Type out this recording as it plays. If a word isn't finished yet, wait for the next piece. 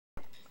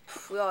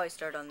We always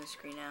start on the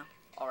screen now.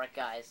 Alright,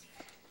 guys.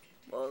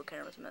 Whoa, the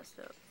camera's messed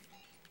up.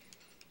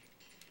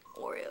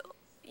 Oreo.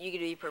 You get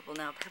to be purple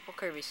now. Purple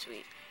Kirby's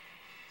sweet.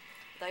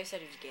 I thought you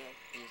said he was gay.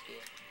 He's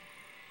gay.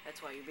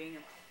 That's why you're being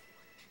him.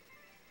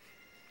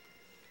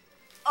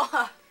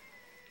 Oh!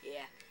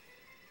 Yeah.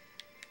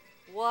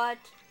 What?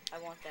 I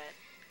want that.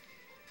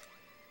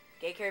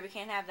 Gay Kirby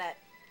can't have that.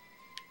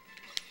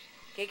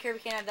 Gay Kirby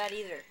can't have that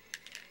either.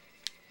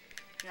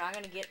 You're not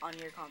gonna get on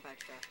your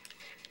compact stuff.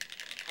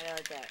 How do you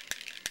like that?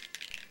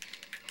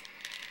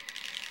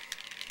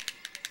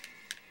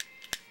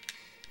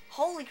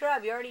 Holy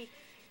crap, you already...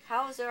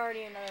 How is there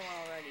already another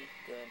one already?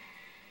 Good.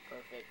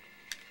 Perfect.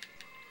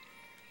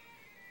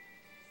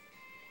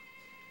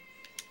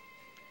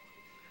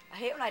 I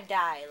hate when I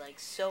die, like,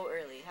 so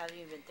early. It hasn't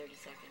even been 30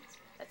 seconds.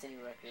 That's a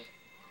new record.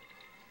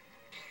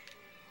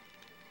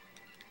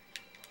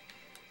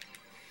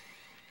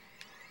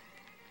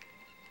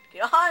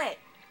 Get on it!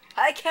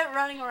 I kept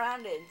running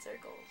around it in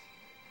circles.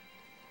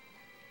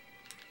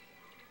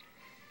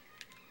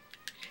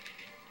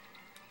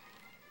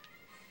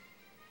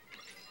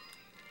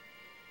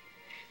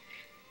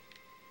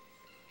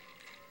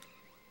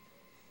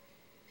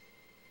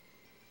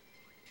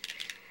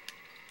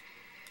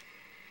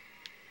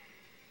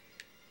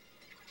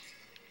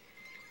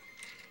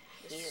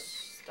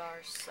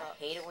 Star sucks. I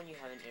hate it when you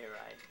have an air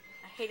ride.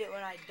 I hate it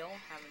when I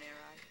don't have an air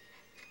ride.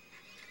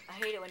 I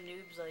hate it when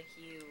noobs like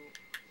you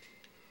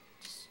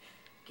just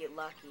get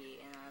lucky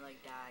and I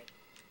like die.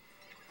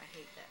 I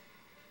hate that.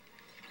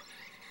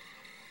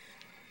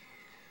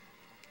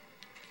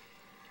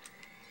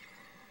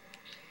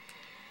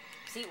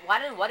 See, why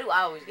do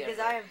I always get Because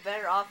it? I have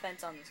better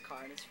offense on this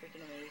car and it's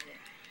freaking amazing.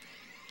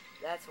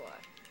 That's why.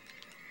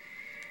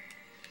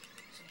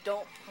 So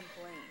don't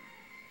complain.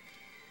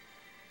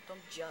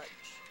 Don't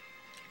judge.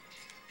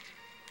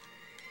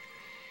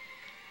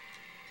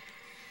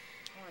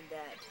 I wanted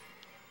that.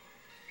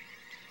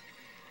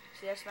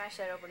 See, I smashed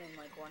that open in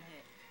like one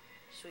hit.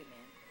 Sweet,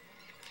 man.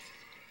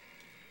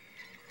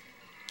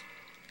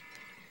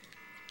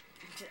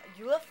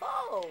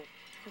 UFO!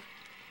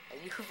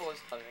 A UFO is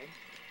coming.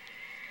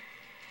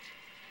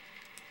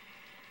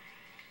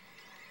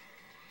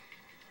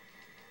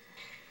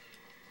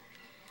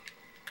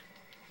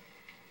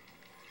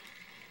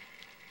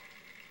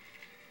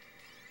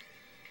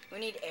 We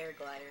need air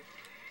glider.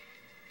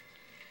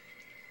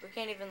 We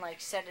can't even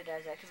like set it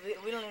as that because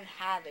we don't even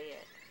have it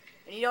yet.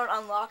 And you don't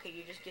unlock it,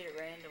 you just get it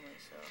randomly,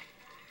 so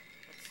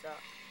that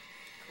sucks.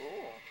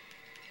 Cool.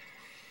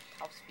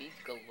 Top speeds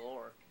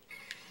galore.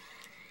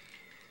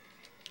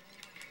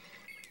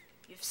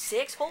 You have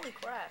 6? Holy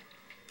crap.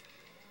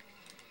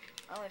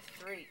 I only have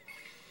 3.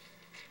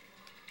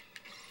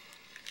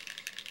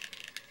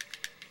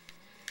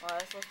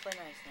 Alright, let's play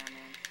nice now,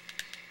 man.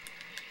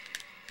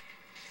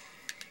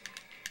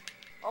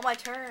 Oh, my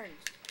turns.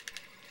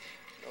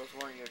 Those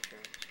weren't your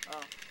turns.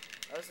 Oh,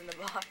 I was in the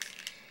box.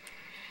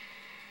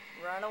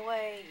 Run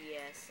away.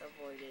 Yes,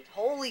 avoided.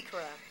 Holy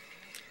crap.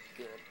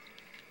 Good.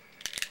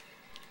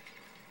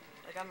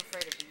 Like, I'm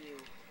afraid of you.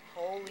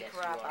 Holy Yes,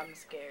 crap, you are. I'm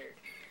scared.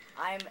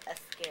 I'm a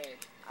scared.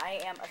 I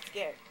am a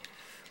scared.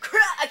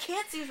 Crap, I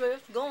can't see where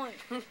it's going.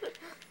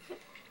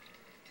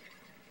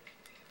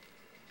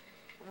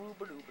 Oh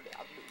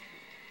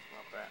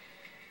crap.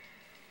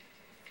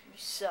 You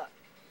suck.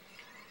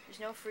 There's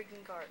no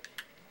freaking cart.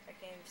 I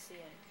can't even see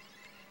any.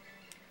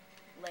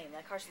 Lame.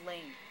 That car's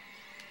lame.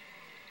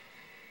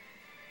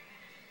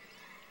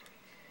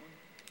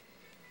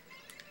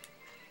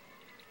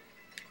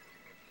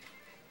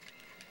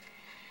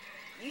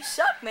 You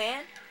suck,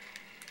 man.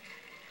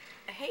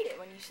 I hate it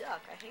when you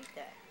suck. I hate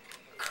that.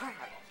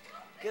 Crap.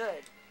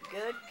 Good.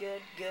 Good,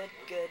 good, good,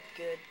 good,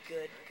 good,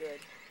 good, good.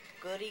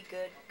 Goody,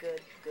 good,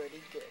 good,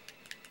 goody, good.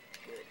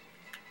 Good.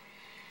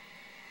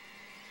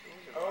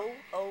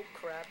 Oh,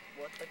 crap.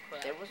 What the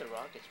crap? There was a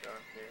rocket star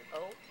up there.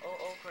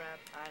 Oh, crap.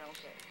 I don't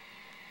care.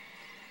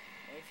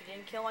 And if you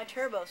didn't kill my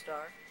turbo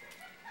star.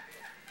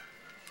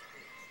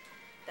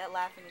 That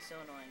laughing is so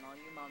annoying. All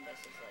your mom does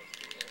is like,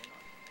 really annoying.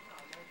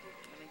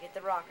 Let me get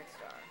the rocket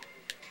star.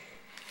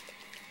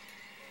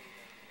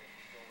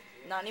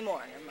 Not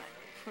anymore. Never mind.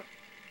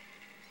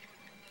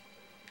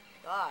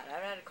 God,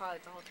 I've had a car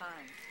like the whole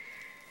time.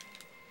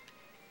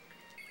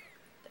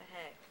 What the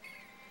heck?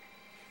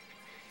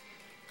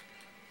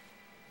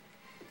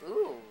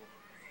 Ooh.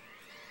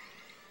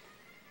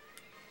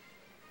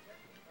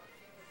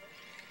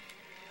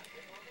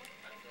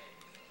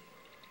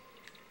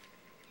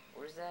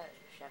 Where's that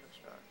shadow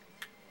star?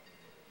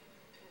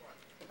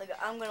 Like,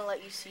 I'm gonna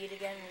let you see it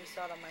again when you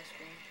saw it on my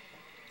screen.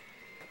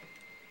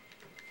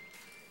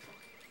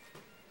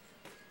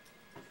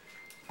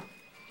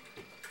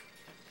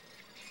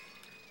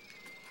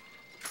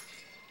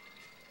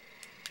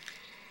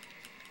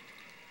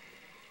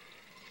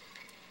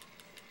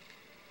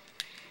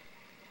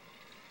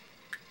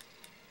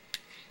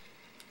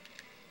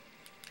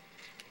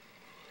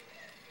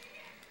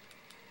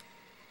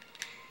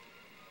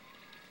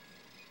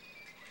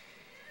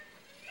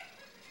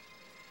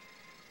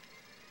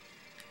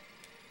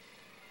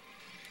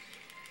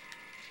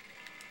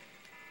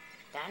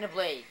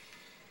 Dynablade.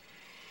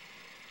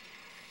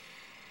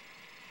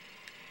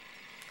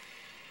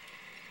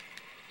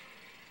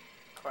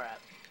 Crap.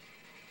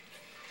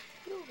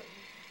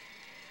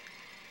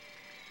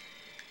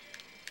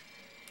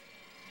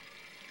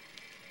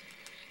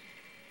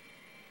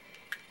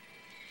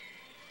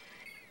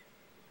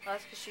 Oh,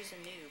 that's because she's a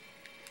noob.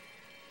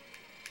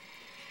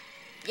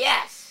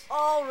 Yes!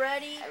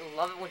 Already? I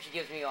love it when she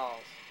gives me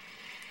alls.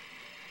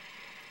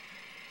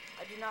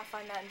 I do not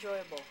find that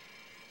enjoyable.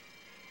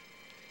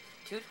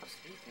 2 top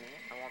speeds, man.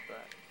 I want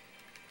that.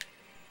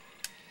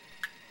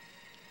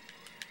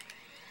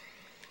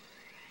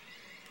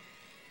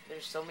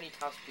 There's so many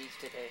top speeds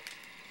today.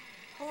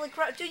 Holy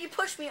crap, dude, you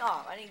pushed me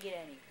off. I didn't get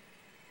any.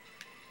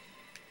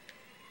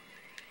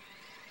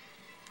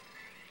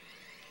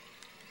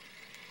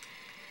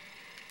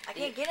 I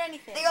can't get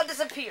anything. They all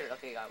disappeared.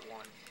 Okay, got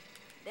 1.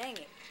 Dang it.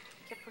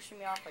 You kept pushing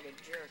me off like a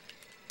jerk.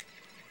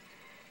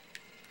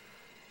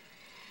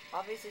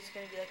 Obviously, it's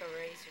gonna be like a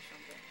race or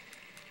something.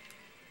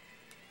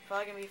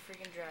 Probably gonna be a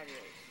freaking drag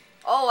race.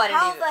 Oh, I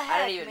How the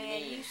heck, didn't even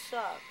man? mean You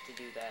suck. to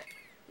do that.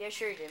 Yeah,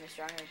 sure you did,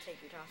 mister. I'm gonna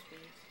take your top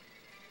speeds.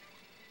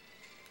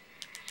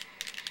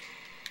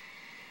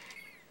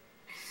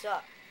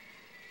 Suck.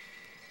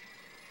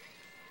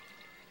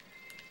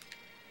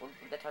 What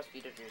the top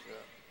speed of yours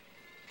though?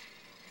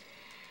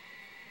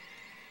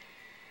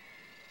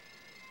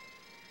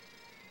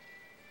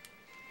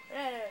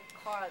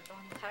 Car the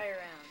entire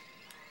round.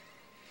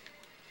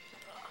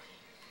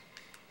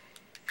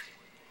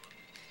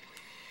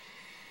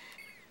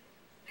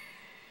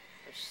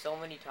 There's so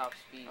many top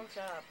speeds. Oh,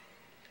 shut up.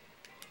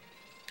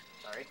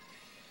 Sorry.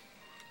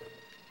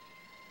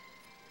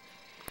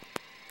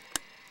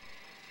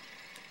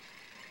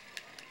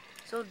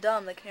 So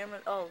dumb, the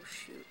camera. Oh,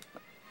 shoot.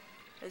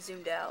 I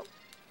zoomed out.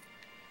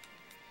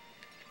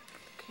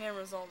 The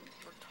camera's all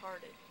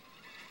retarded.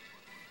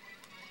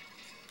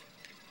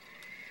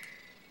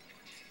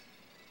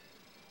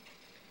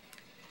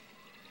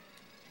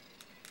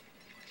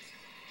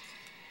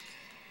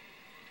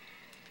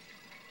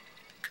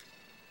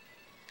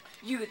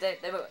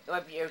 That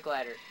might be air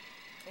glider.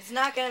 It's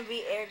not gonna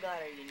be air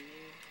glider, you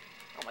noob.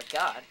 Oh my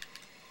god.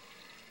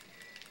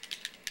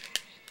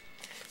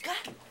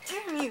 God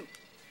damn you! You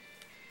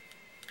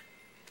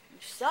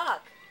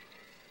suck.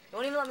 You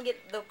won't even let me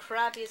get the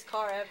crappiest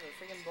car ever,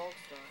 freaking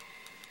Boltstar.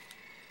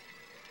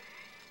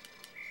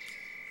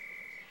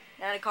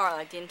 Not a car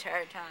like the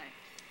entire time.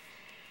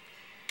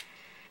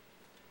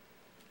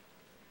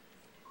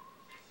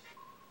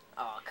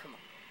 Oh, come on.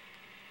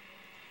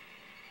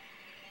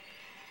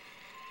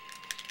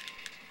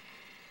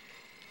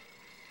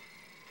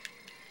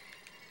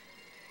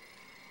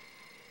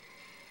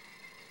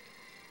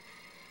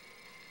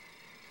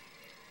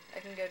 I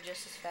can go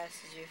just as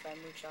fast as you if I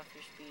mooch off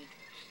your speed.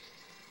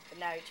 But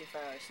now you're too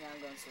far away, so now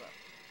I'm going slow.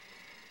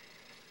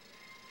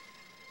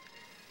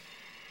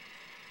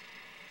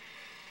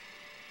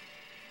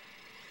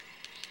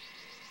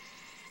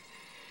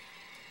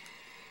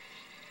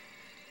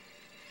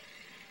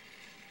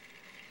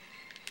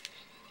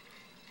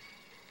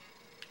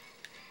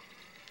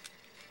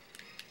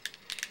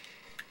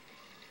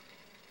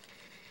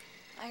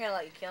 I gotta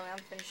let you kill me, I'm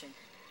finishing.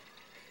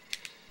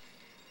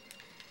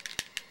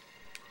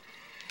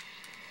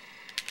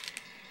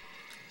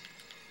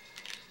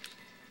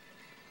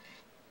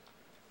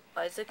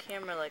 Why is the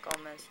camera like all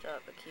messed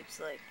up? It keeps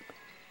like...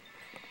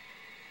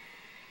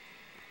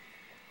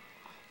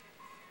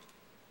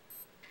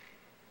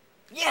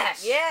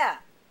 Yes!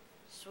 Yeah!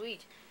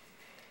 Sweet.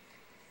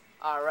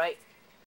 Alright.